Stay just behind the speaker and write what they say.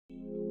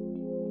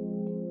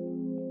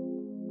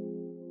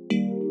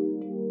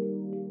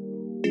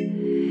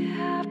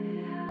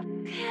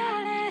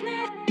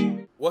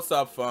What's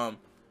up, fam?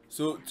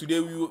 So today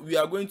we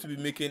are going to be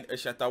making a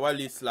Shatta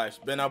Wale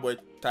slash burnaboy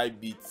type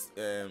beats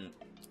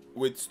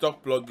with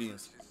stock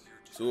plugins.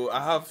 So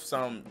I have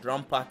some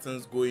drum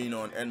patterns going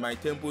on, and my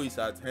tempo is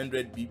at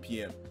 100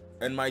 BPM,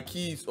 and my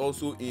key is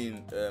also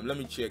in let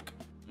me check.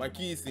 My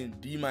key is in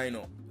D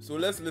minor. So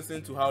let's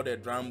listen to how the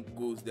drum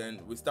goes,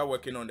 then we start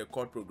working on the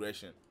chord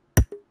progression.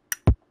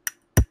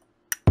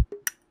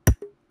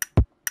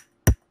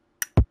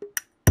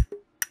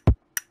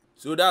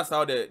 So that's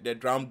how the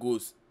drum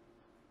goes.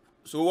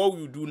 So what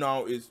we'll do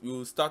now is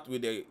we'll start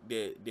with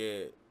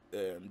the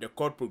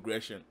chord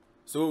progression.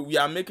 So we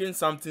are making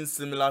something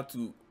similar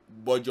to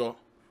borjor.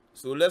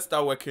 So let's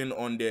start working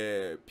on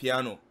the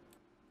piano.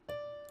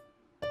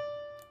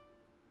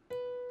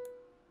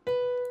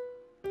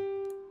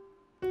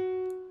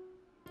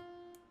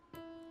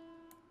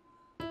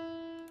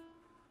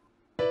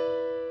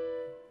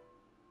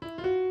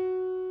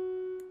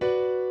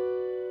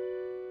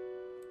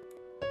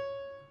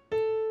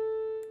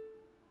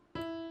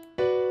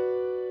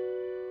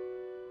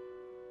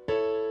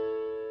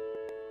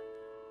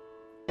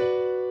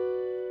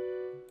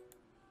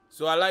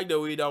 So I like the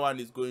way that one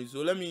is going.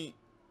 So let me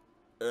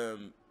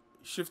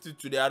shift it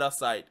to the other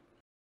side.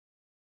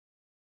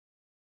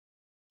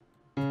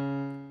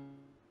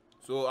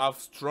 So I've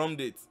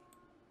strummed it.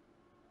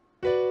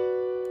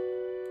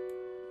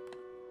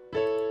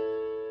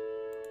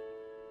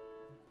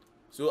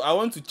 So I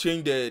want to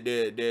change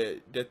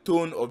the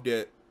tone of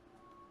the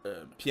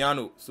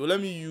piano. So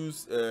let me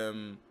use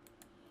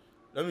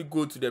let me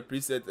go to the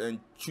preset and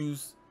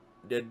choose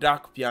the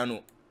dark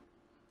piano.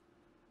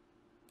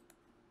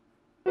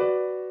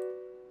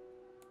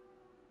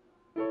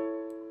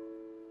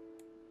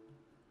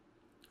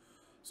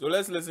 So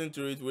let's listen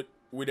to it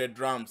with the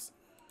drums.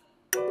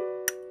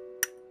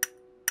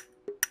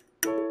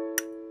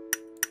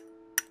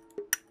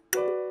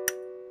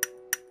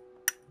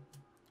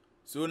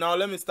 So now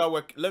let me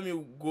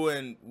go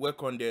and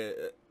work on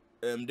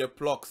the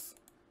plucks.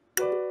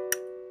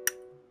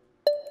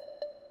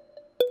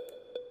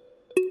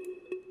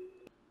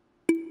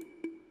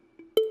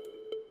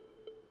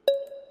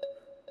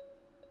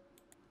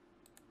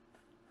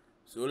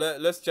 So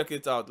let's check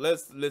it out.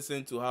 Let's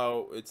listen to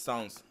how it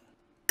sounds.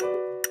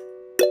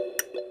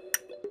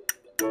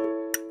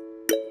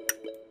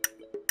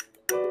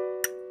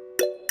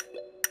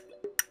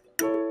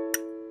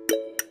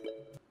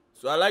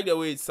 So I like the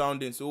way it's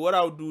sounding. So what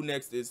I'll do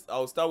next is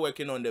I'll start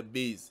working on the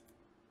bass.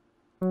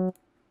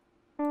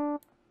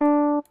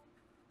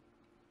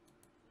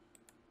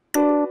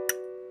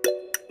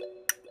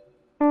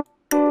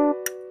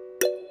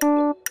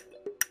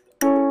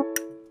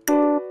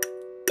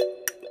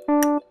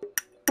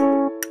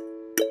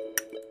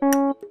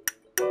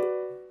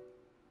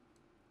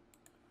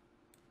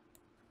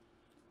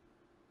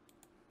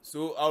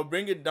 So I'll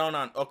bring it down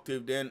an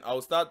octave, then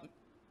I'll start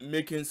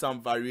making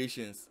some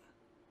variations.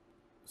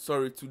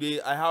 Sorry,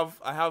 today I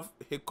have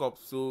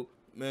hiccups, so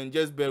man,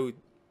 just bear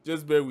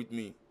with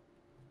me.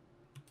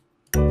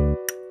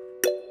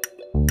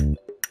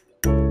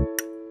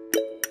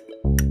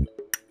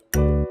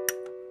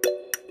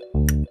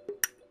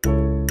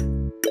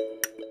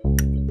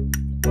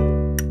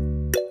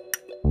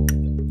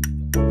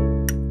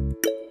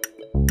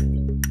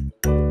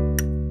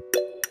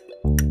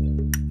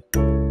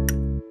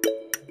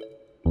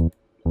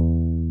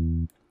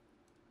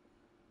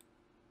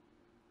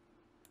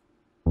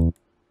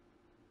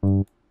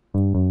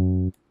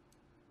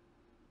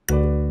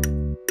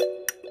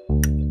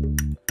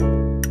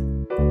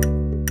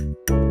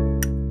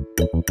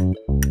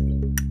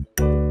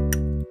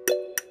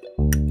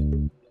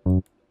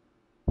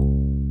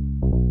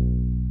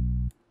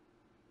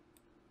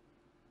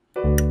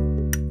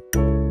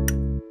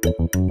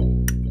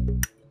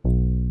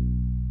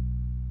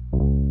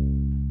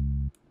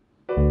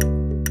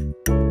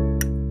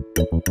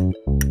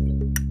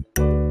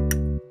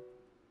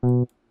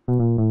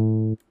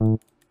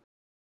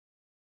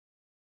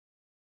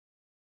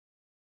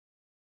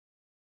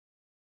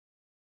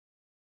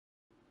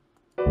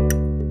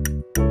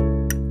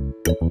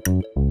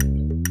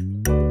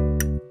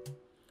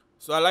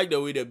 So I like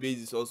the way the bass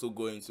is also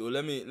going. So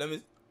let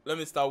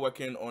me start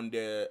working on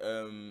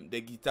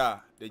the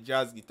guitar, the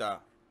jazz guitar.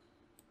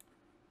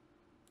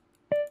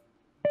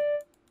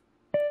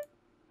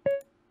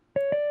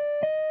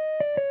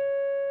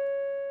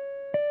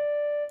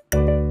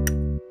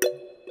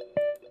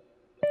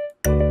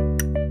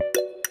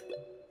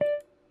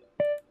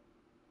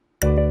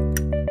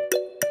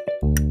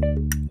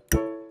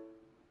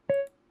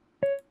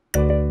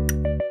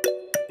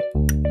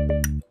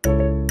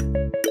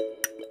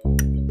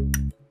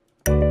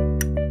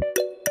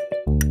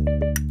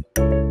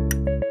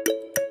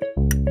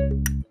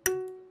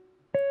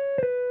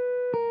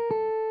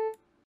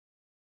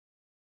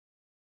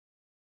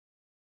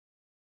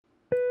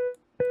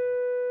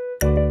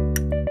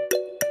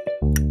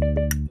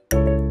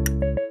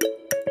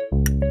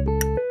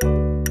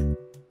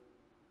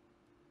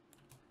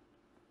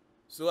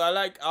 So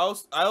I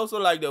also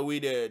like the way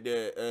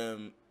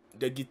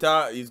the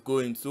guitar is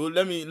going. So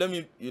let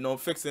me you know,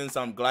 fix in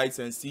some glides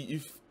and see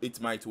if it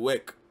might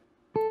work.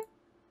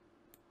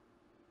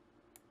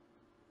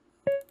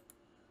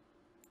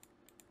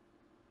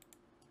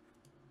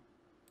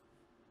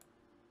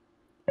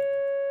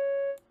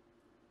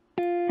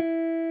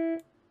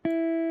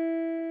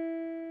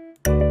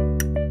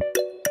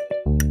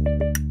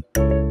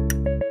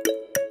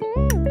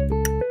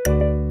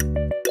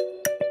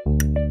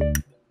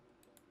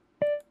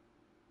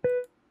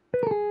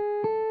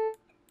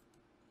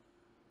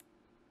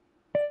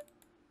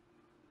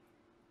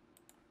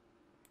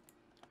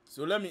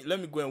 So let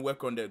me go and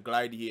work on the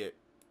glide here.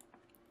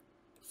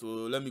 So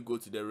let me go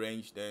to the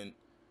range, then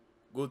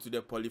go to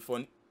the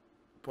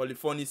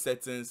polyphony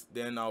settings,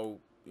 then I'll,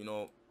 you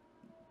know,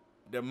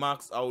 the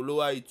max, I'll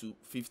lower it to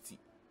 50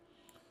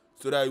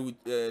 so that it would,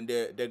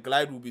 the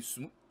glide will be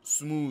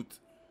smooth.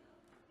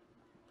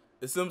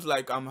 It seems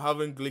like I'm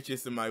having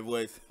glitches in my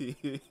voice.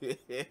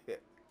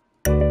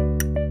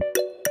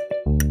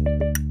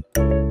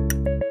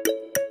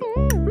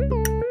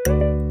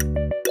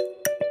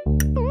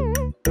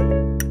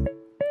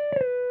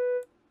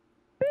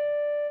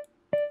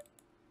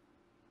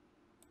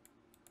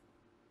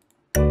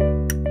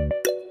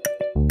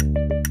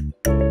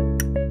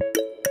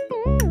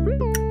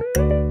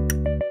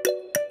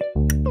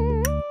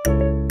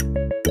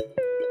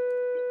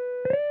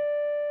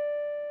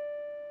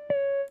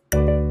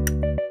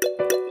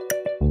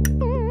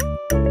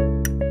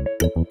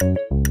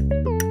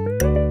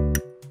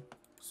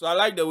 So I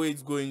like the way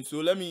it's going. So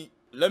let me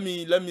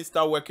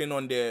start working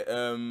on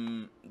the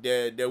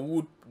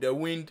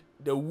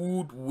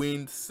wood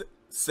wind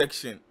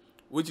section,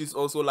 which is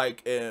also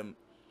like a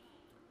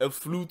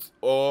flute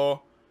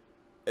or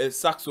a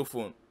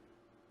saxophone.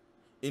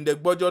 In the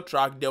borjor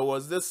track there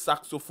was this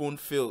saxophone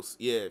fills.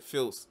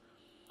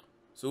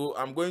 So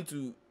I'm going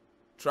to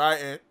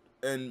try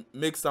and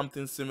make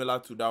something similar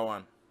to that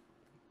one.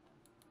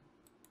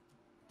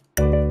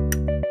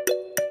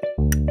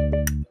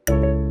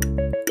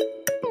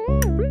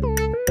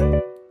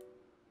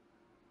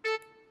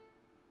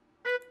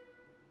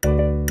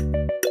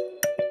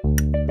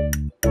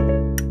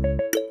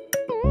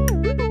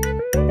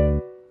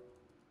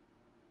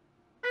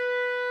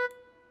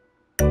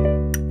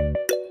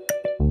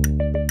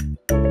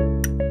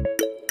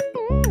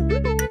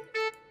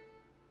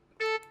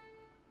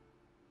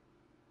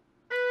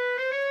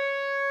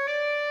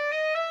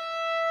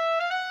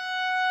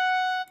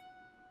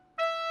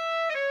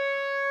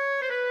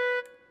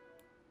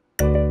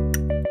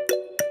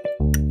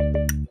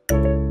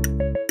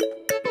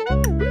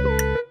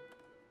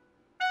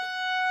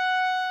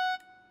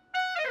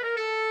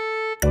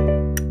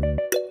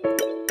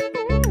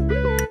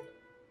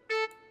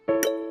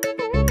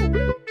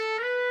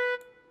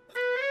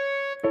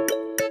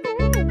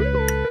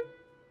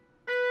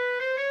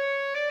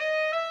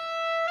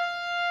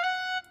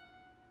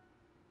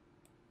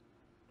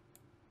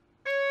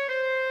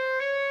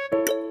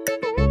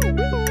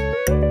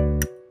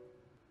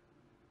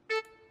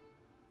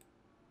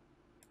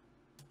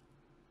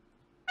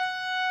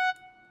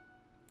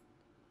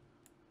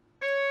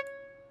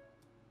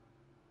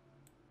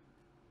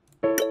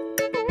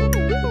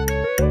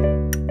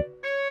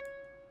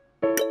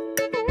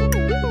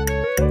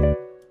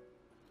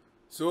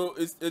 So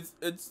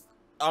it's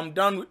I'm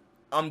done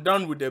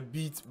with the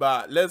beat,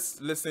 but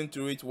let's listen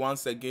to it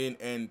once again,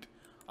 and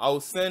I'll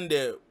send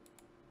the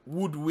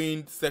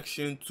woodwind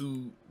section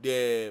to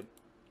the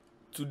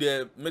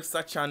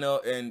mixer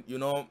channel and, you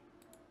know,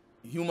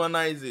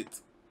 humanize it.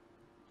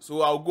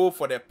 So I'll go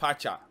for the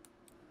patcher,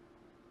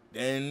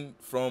 then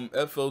from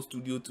FL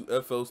Studio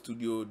to FL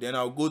Studio, then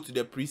I'll go to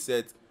the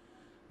preset,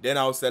 then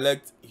I'll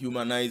select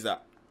humanizer.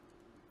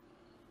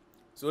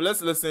 So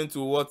let's listen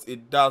to what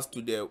it does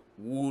to the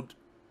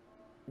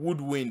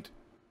woodwind.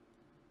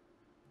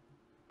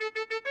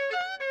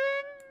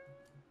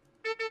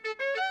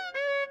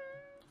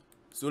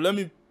 So let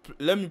me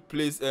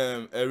place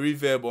a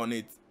reverb on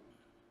it.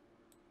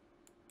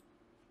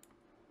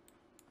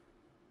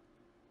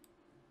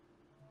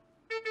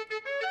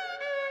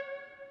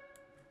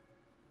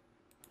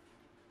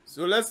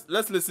 So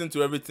let's listen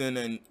to everything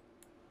and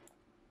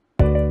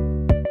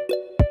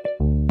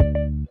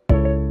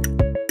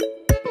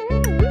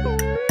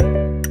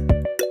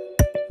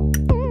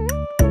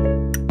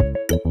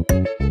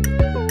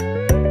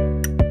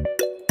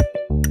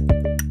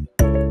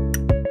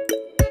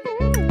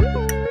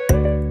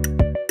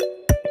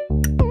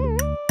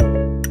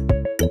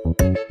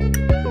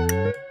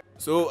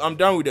so I'm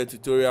done with the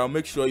tutorial.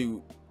 Make sure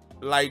you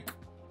like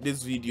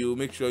this video,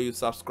 make sure you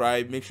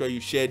subscribe, make sure you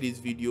share this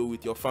video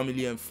with your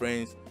family and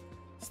friends.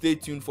 Stay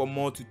tuned for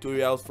more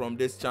tutorials from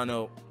this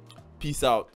channel. Peace out.